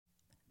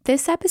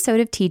This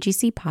episode of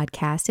TGC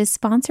Podcast is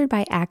sponsored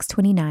by Acts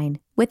 29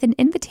 with an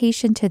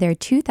invitation to their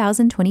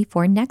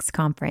 2024 Next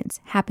Conference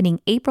happening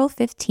April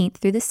 15th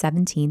through the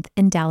 17th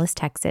in Dallas,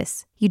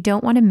 Texas. You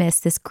don't want to miss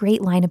this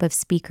great lineup of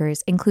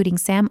speakers, including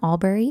Sam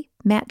Allberry,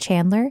 Matt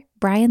Chandler,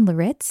 Brian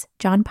Laritz,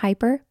 John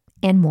Piper,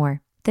 and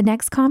more. The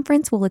Next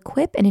Conference will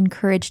equip and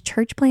encourage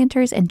church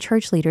planters and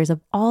church leaders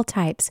of all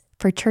types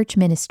for church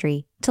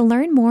ministry. To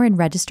learn more and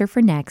register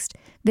for Next,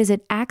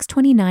 visit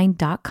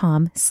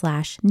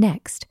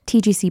acts29.com/next.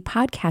 TGC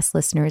podcast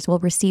listeners will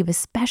receive a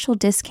special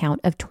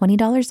discount of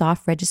 $20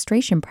 off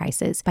registration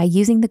prices by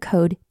using the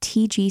code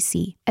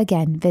TGC.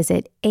 Again,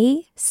 visit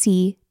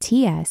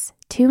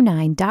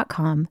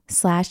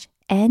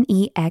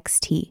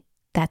acts29.com/next.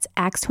 That's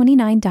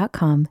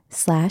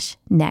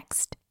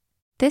acts29.com/next.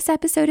 This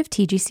episode of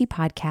TGC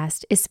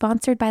Podcast is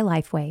sponsored by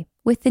Lifeway.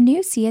 With the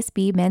new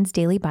CSB Men's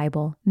Daily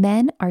Bible,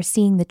 men are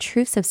seeing the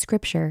truths of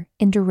Scripture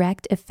in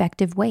direct,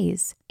 effective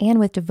ways. And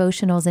with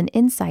devotionals and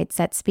insights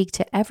that speak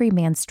to every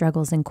man's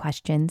struggles and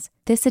questions,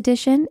 this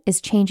edition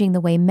is changing the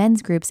way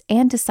men's groups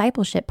and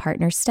discipleship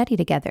partners study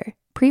together.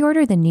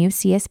 Pre-order the new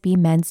CSB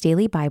Men's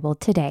Daily Bible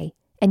today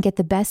and get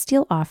the best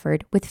deal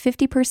offered with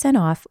 50%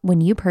 off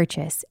when you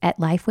purchase at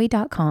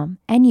Lifeway.com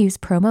and use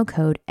promo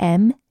code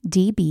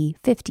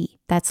MDB50.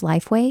 That's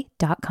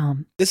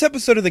Lifeway.com. This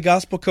episode of the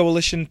Gospel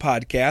Coalition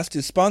podcast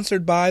is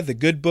sponsored by The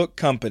Good Book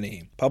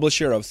Company,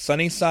 publisher of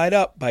Sunny Side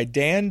Up by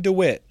Dan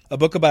DeWitt, a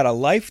book about a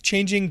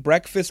life-changing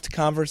breakfast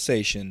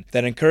conversation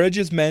that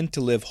encourages men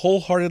to live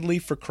wholeheartedly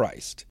for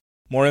Christ.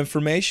 More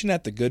information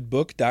at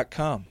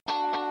thegoodbook.com.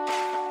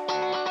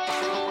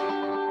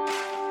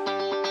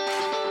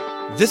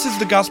 This is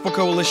the Gospel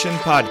Coalition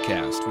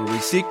podcast, where we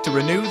seek to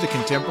renew the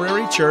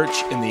contemporary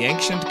church in the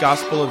ancient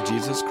gospel of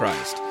Jesus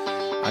Christ.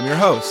 I'm your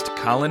host,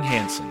 Colin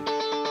Hansen.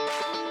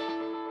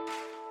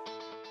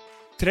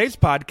 Today's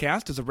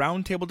podcast is a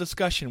roundtable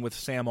discussion with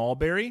Sam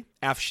Allberry,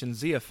 Afshin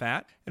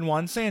Ziafat, and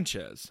Juan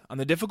Sanchez on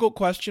the difficult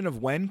question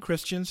of when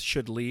Christians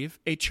should leave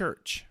a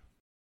church.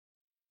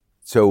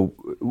 So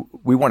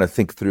we want to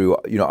think through,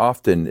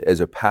 often as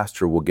a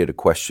pastor, we'll get a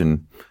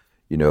question,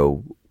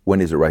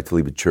 when is it right to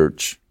leave a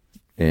church?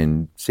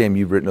 And Sam,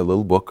 you've written a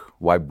little book,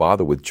 Why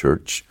Bother with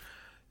Church?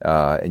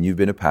 And you've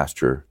been a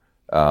pastor.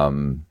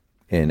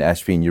 And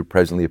Ashvin, you're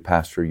presently a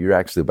pastor. You're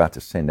actually about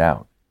to send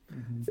out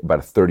about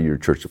a 30-year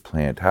church to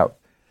plant. How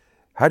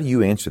do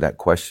you answer that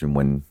question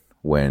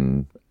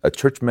when a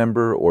church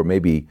member or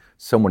maybe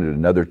someone at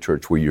another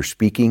church where you're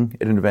speaking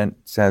at an event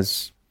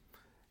says,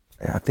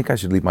 I think I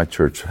should leave my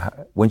church.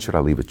 When should I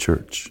leave a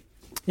church?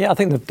 Yeah, I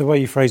think the way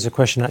you phrase the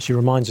question actually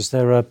reminds us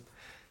there are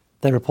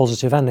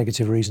positive and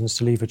negative reasons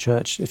to leave a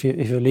church. If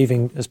you're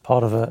leaving as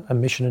part of a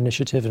mission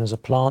initiative and as a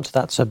plant,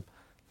 that's a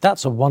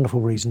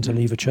wonderful reason to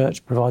leave a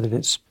church, provided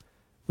it's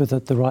with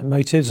the right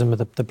motives and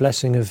with the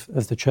blessing of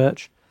the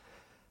church.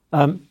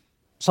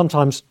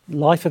 Sometimes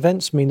life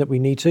events mean that we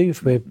need to,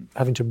 if we're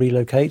having to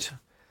relocate.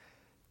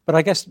 But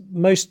I guess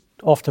most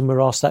often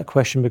we're asked that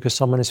question because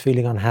someone is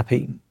feeling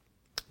unhappy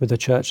with the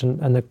church.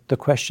 And the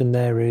question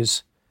there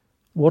is,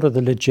 what are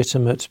the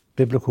legitimate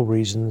biblical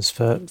reasons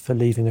for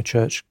leaving a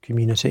church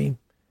community?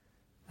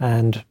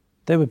 And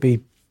there would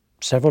be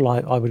several,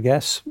 I would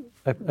guess.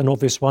 An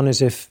obvious one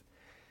is if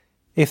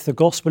the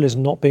gospel is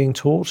not being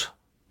taught,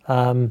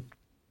 and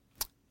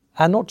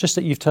not just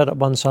that you've turned up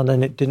one Sunday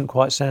and it didn't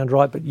quite sound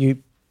right, but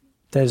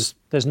there's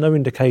no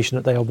indication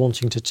that they are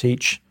wanting to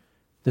teach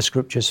the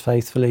scriptures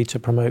faithfully, to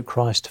promote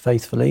Christ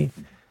faithfully.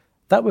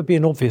 That would be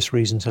an obvious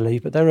reason to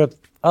leave. But there are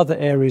other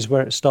areas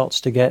where it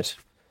starts to get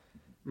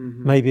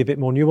maybe a bit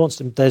more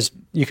nuanced.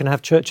 You can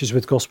have churches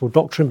with gospel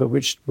doctrine, but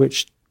which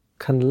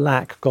can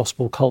lack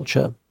gospel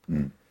culture.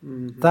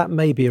 That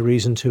may be a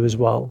reason too as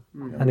well.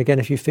 And again,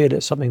 if you feel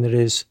it's something that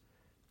is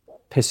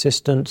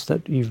persistent,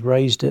 that you've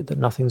raised it, that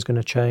nothing's going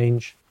to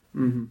change,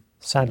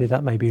 sadly,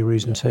 that may be a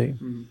reason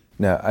too.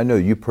 Now, I know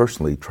you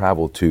personally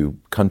travel to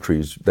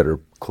countries that are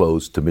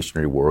closed to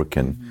missionary work,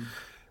 and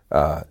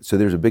so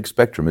there's a big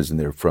spectrum, isn't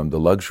there, from the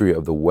luxury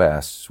of the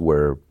West,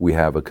 where we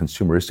have a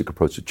consumeristic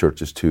approach to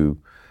churches, to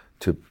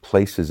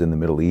places in the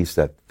Middle East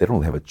that they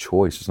don't have a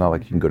choice. It's not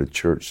like you can go to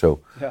church. So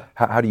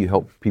how do you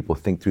help people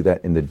think through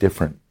that in the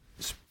different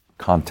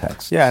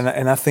contexts? Yeah,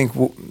 and I think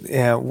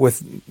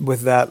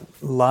with that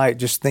light,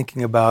 just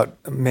thinking about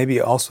maybe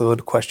also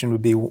the question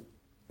would be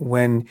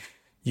when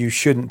you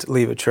shouldn't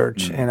leave a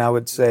church. And I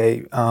would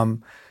say,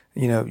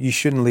 you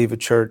shouldn't leave a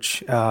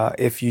church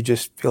if you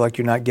just feel like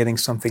you're not getting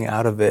something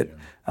out of it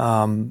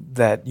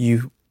that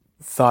you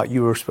thought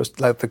you were supposed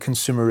to, like the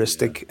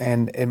consumeristic,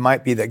 and it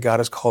might be that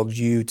God has called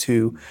you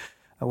to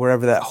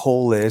wherever that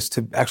hole is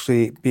to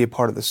actually be a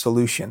part of the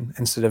solution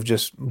instead of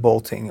just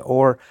bolting.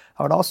 Or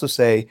I would also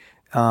say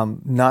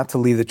not to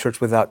leave the church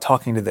without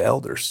talking to the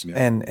elders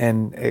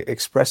and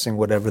expressing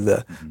whatever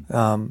the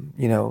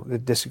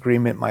the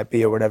disagreement might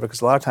be or whatever.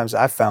 Because a lot of times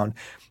I've found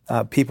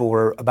people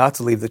were about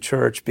to leave the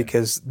church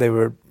because they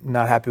were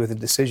not happy with the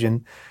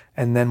decision.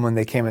 And then when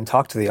they came and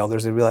talked to the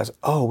elders, they realized,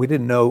 oh, we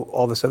didn't know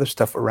all this other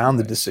stuff around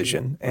the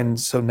decision. And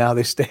so now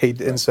they stayed.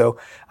 And so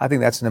I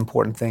think that's an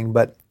important thing.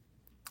 But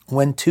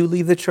When to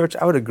leave the church,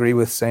 I would agree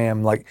with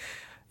Sam. Like,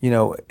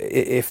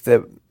 if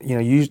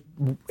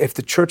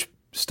the church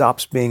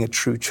stops being a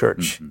true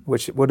church,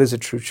 what is a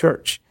true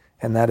church?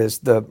 And that is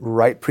the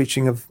right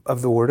preaching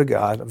of the Word of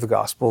God, of the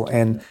gospel,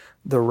 and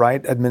the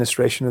right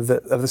administration of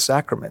the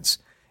sacraments.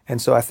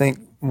 And so I think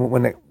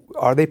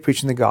are they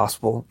preaching the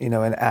gospel? In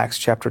Acts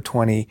chapter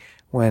 20,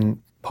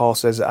 when Paul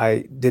says,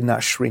 I did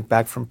not shrink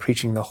back from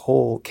preaching the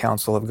whole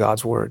counsel of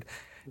God's word.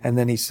 And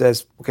then he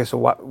says, okay, so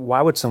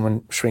why would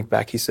someone shrink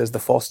back? He says the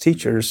false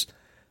teachers,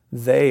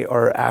 they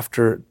are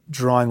after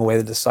drawing away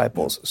the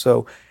disciples.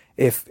 So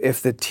if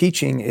the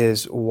teaching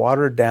is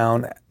watered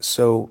down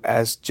so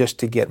as just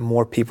to get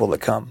more people to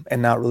come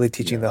and not really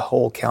teaching the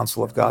whole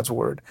counsel of God's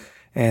word.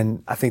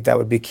 And I think that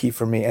would be key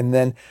for me. And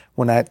then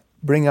when I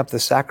bring up the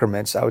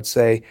sacraments, I would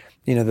say,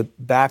 the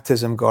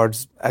baptism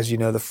guards, as you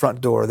know, the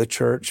front door of the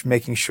church,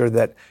 making sure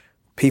that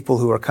people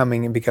who are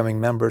coming and becoming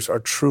members are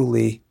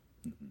truly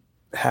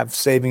have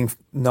saving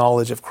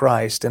knowledge of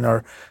Christ and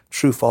are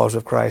true followers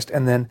of Christ.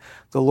 And then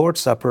the Lord's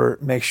Supper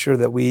makes sure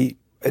that we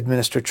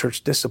administer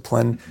church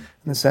discipline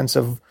in the sense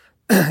of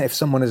if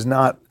someone is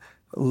not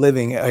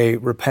living a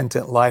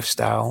repentant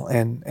lifestyle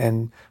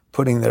and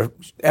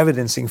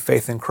evidencing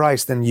faith in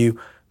Christ, then you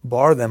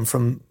bar them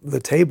from the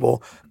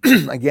table,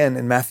 again,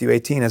 in Matthew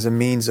 18, as a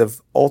means of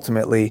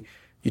ultimately,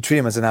 you treat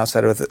them as an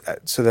outsider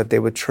so that they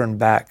would turn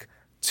back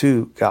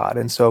to God.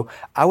 And so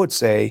I would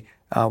say,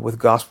 with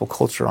gospel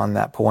culture on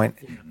that point,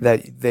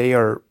 that they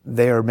are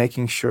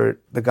making sure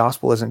the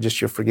gospel isn't just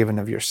you're forgiven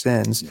of your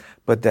sins,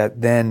 but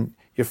that then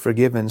you're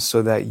forgiven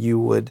so that you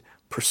would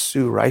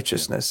pursue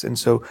righteousness. And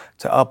so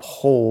to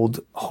uphold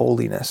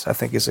holiness, I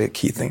think, is a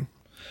key thing.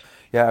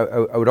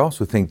 Yeah, I would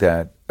also think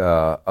that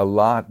a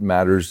lot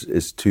matters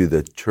is to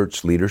the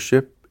church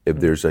leadership. If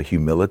there's a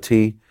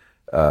humility,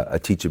 a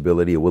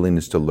teachability, a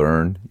willingness to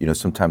learn.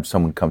 Sometimes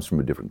someone comes from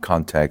a different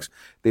context.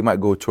 They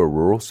might go to a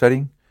rural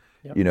setting,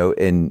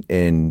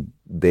 and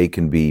they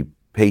can be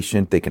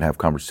patient. They can have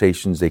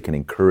conversations. They can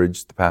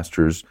encourage the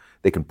pastors.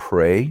 They can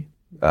pray.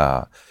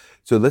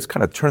 So let's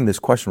kind of turn this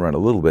question around a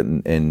little bit,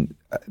 and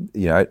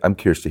I'm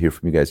curious to hear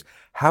from you guys.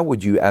 How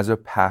would you, as a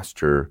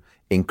pastor,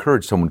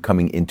 encourage someone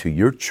coming into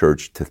your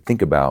church to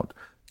think about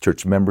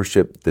church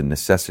membership, the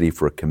necessity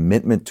for a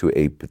commitment to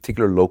a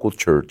particular local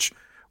church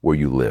where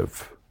you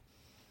live?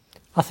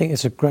 I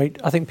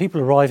think people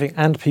arriving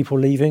and people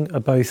leaving are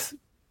both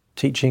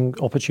teaching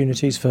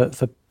opportunities for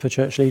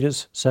church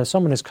leaders. So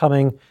someone is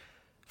coming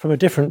from a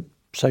different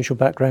social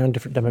background,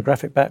 different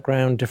demographic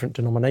background, different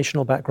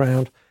denominational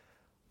background.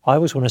 I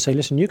always want to say,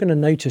 listen, you're going to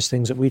notice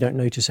things that we don't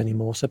notice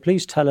anymore. So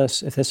please tell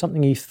us if there's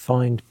something you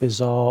find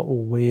bizarre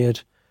or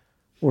weird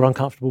or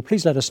uncomfortable,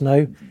 please let us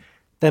know.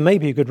 There may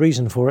be a good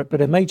reason for it, but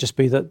it may just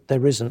be that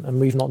there isn't and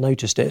we've not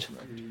noticed it.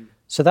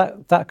 So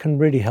that can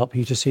really help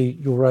you to see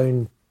your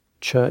own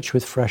church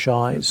with fresh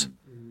eyes.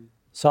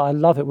 So I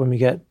love it when we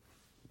get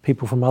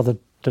people from other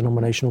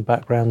denominational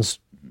backgrounds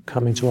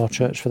coming to our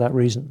church for that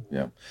reason.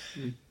 Yeah.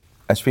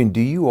 Ashvin,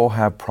 do you all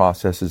have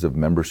processes of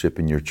membership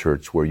in your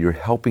church where you're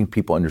helping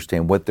people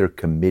understand what they're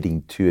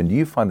committing to? And do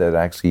you find that it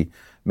actually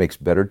makes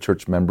better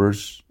church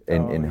members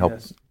and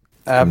helps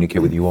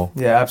communicate with you all?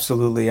 Yeah,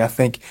 absolutely. I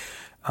think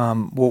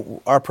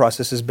our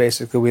process is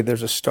basically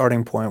there's a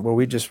starting point where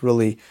we just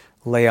really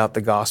lay out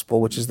the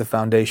gospel, which is the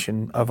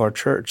foundation of our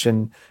church,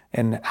 and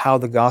how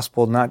the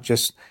gospel not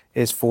just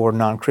is for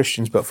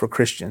non-Christians, but for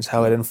Christians,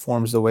 how it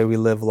informs the way we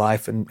live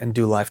life and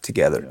do life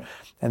together. Yeah.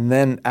 And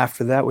then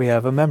after that, we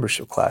have a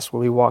membership class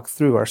where we walk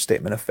through our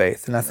statement of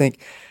faith. And I think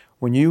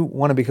when you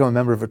want to become a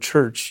member of a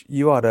church,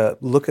 you ought to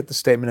look at the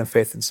statement of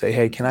faith and say,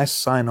 hey, can I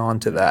sign on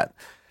to that?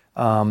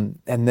 And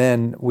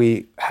then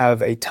we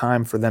have a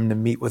time for them to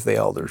meet with the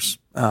elders.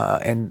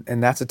 And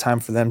that's a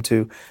time for them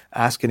to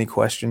ask any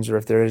questions, or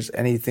if there is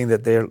anything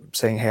that they're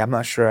saying, hey, I'm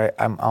not sure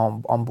I'm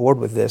on board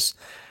with this.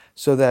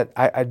 So that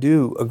I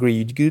do agree,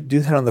 you do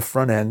that on the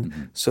front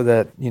end so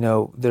that,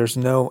 there's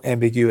no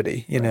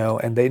ambiguity,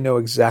 and they know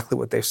exactly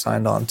what they've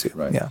signed on to.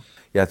 Right. Yeah.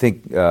 Yeah, I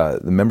think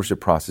the membership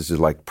process is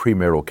like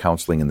premarital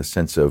counseling in the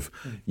sense of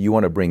you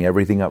want to bring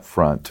everything up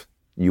front.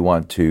 You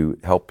want to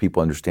help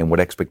people understand what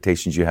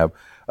expectations you have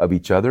of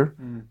each other,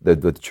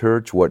 the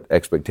church, what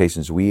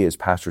expectations we as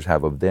pastors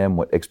have of them,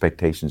 what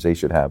expectations they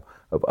should have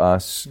of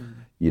us,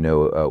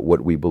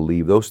 what we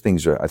believe. Those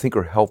things I think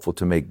are helpful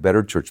to make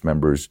better church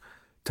members,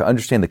 to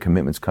understand the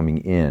commitments coming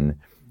in.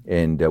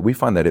 And we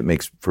find that it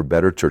makes for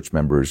better church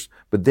members.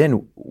 But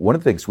then one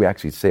of the things we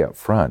actually say up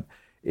front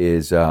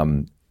is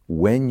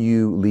when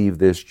you leave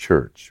this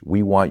church,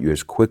 we want you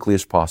as quickly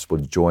as possible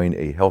to join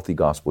a healthy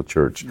gospel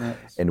church.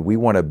 Nice. And we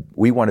want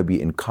to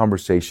be in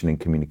conversation and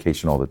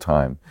communication all the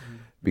time,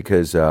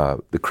 because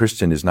the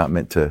Christian is not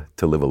meant to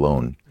live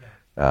alone.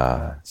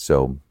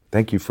 So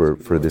thank you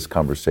for this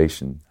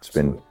conversation. It's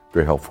been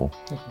very helpful.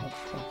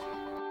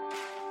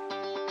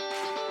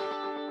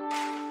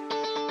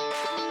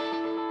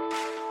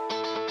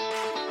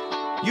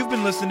 You've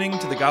been listening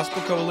to the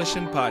Gospel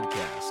Coalition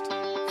podcast.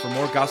 For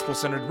more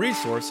gospel-centered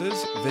resources,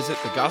 visit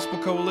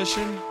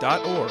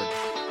thegospelcoalition.org.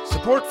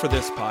 Support for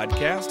this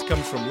podcast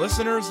comes from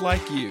listeners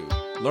like you.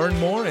 Learn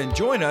more and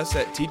join us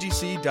at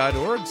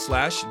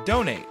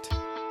tgc.org/donate.